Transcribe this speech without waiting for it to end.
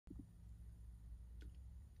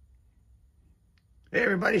Hey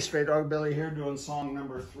everybody, Straydog Billy here doing song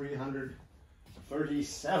number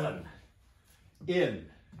 337 in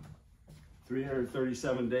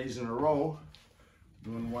 337 days in a row,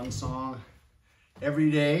 doing one song every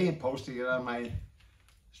day, posting it on my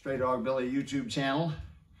Straydog Billy YouTube channel.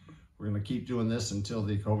 We're going to keep doing this until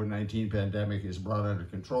the COVID-19 pandemic is brought under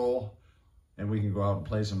control and we can go out and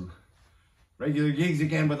play some regular gigs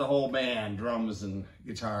again with the whole band, drums and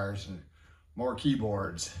guitars and more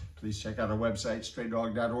keyboards. Please check out our website,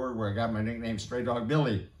 straydog.org, where I got my nickname, Straydog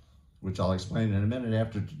Billy, which I'll explain in a minute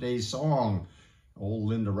after today's song. Old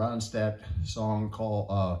Linda Ronstadt song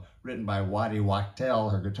called, written by Waddy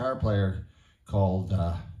Wachtell, her guitar player, called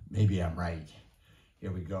Maybe I'm Right.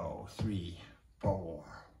 Here we go, 3, 4.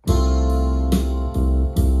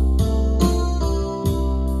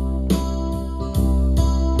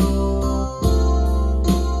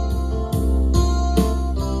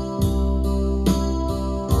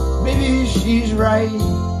 Maybe she's right,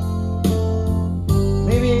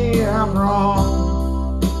 maybe I'm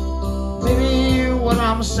wrong, maybe what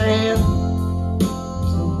I'm saying is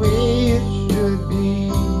the way it should be.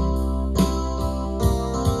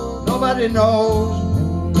 Nobody knows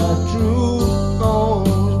when the truth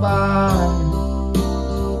goes by.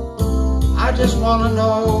 I just want to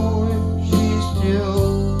know if she's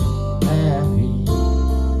still happy.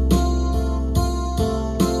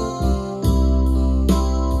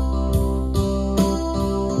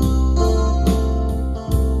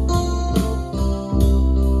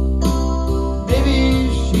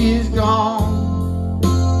 She's gone,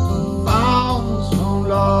 found some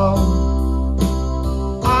love.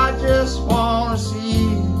 I just wanna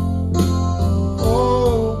see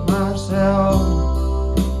for myself.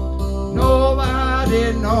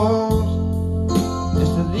 Nobody knows,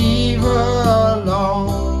 just to leave her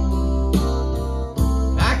alone.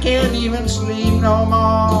 I can't even sleep no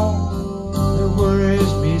more, it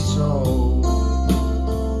worries me so.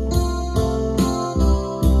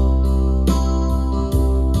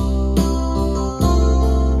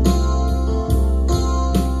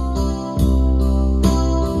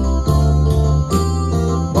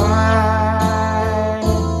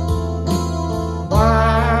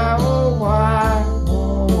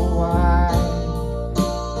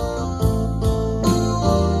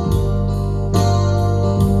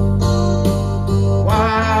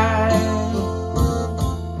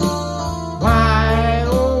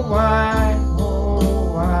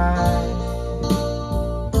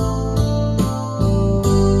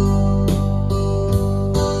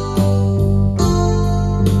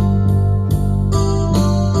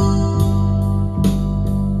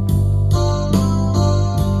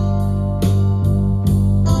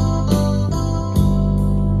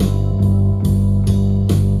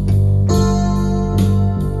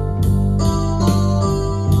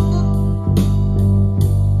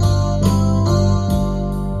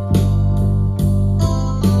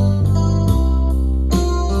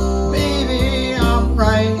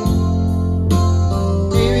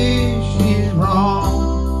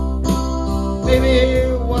 Maybe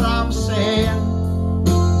what I'm saying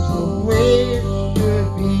is the way it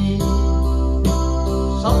should be.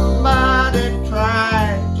 Somebody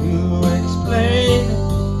tried to explain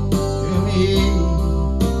to me.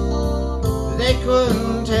 They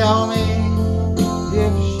couldn't tell me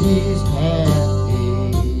if she's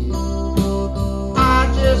happy. I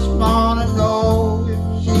just want to know if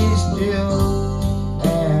she's still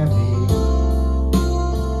happy.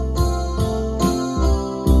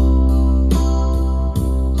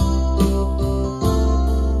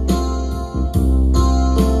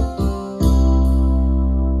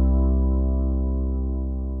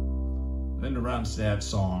 Linda Ronstadt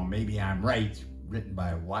song, Maybe I'm Right, written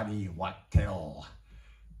by Waddy Wachtell.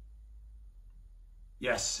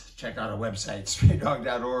 Yes, check out our website,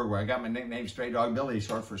 straydog.org, where I got my nickname, Straydog Billy,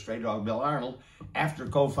 short for Straydog Bill Arnold, after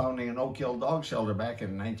co-founding a no-kill dog shelter back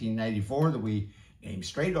in 1994 that we named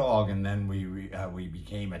Straydog, and then we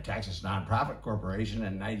became a Texas nonprofit corporation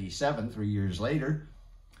in 97, 3 years later,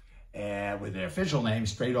 with the official name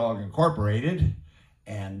Straydog Incorporated.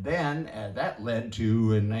 And then that led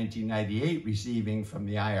to, in 1998, receiving from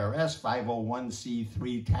the IRS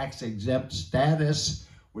 501c3 tax-exempt status,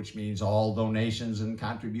 which means all donations and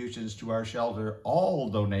contributions to our shelter, all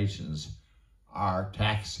donations are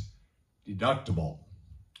tax deductible.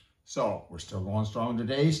 So we're still going strong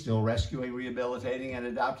today, still rescuing, rehabilitating, and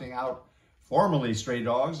adopting out formerly stray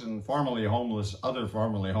dogs and formerly homeless, other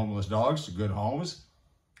formerly homeless dogs to good homes.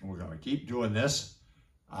 And we're going to keep doing this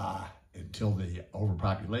until the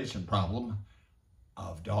overpopulation problem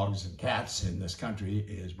of dogs and cats in this country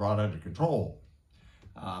is brought under control.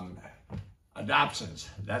 I Adoptions.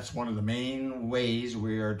 That's one of the main ways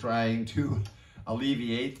we are trying to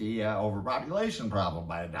alleviate the overpopulation problem,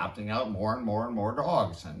 by adopting out more and more and more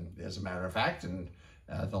dogs. And as a matter of fact, and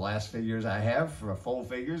the last figures I have, for full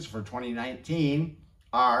figures for 2019,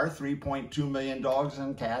 are 3.2 million dogs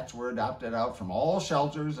and cats were adopted out from all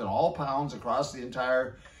shelters and all pounds across the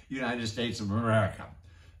entire United States of America.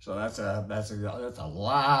 So that's a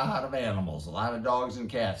lot of animals, a lot of dogs and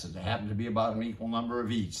cats. It happened to be about an equal number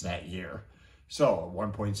of each that year. So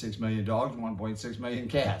 1.6 million dogs, 1.6 million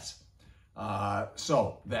cats.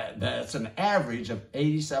 So that's an average of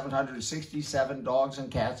 8,767 dogs and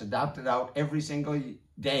cats adopted out every single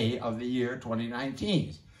day of the year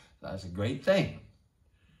 2019. So that's a great thing.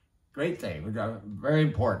 Great thing. Very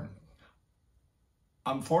important.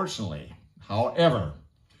 Unfortunately, however,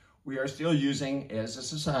 we are still using, as a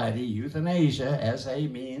society, euthanasia as a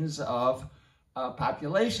means of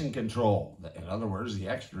population control. In other words, the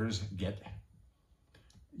extras get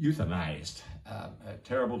euthanized. A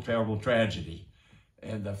terrible, terrible tragedy.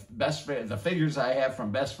 And the figures I have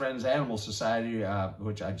from Best Friends Animal Society,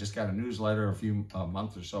 which I just got a newsletter a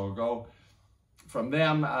month or so ago, from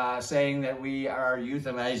them saying that we are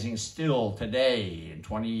euthanizing still today in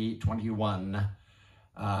 2021.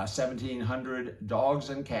 1,700 dogs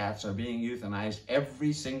and cats are being euthanized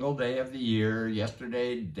every single day of the year.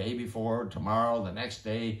 Yesterday, day before, tomorrow, the next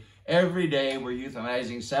day. Every day we're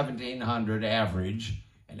euthanizing 1,700 average.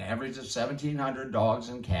 An average of 1,700 dogs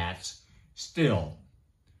and cats. Still.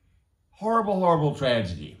 Horrible, horrible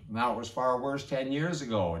tragedy. Now, it was far worse 10 years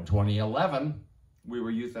ago. In 2011, we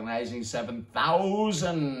were euthanizing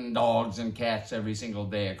 7,000 dogs and cats every single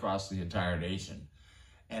day across the entire nation.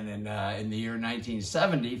 And then in the year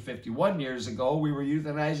 1970, 51 years ago, we were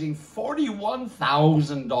euthanizing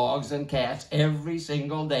 41,000 dogs and cats every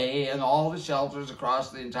single day in all the shelters across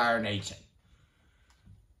the entire nation.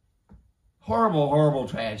 Horrible, horrible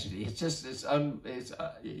tragedy. It's just,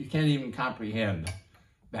 you can't even comprehend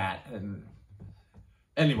that. And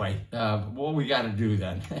anyway, what we got to do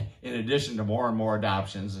then, in addition to more and more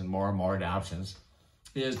adoptions,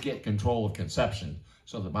 is get control of conception,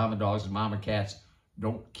 so that mama dogs and mama cats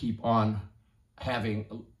don't keep on having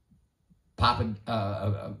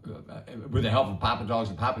with the help of papa dogs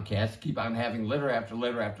and papa cats, keep on having litter after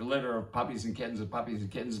litter after litter of puppies and kittens and puppies and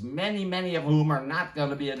kittens, many of whom are not going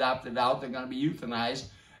to be adopted out. They're going to be euthanized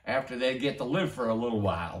after they get to live for a little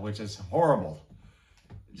while, which is horrible.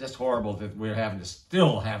 Just horrible that we're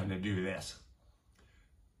still having to do this.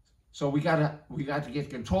 So we got to get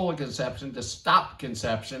control of conception, to stop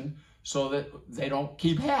conception, so that they don't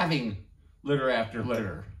keep having litter after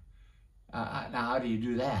litter. Now, how do you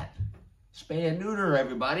do that? Spay and neuter,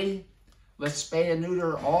 everybody. Let's spay and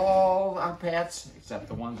neuter all our pets, except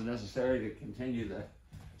the ones necessary to continue the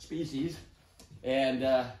species. And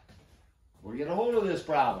we'll get a hold of this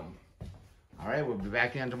problem. All right, we'll be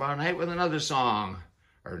back in tomorrow night with another song.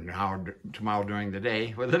 Or tomorrow during the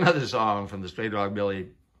day with another song from the Straydog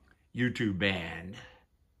Billy YouTube band.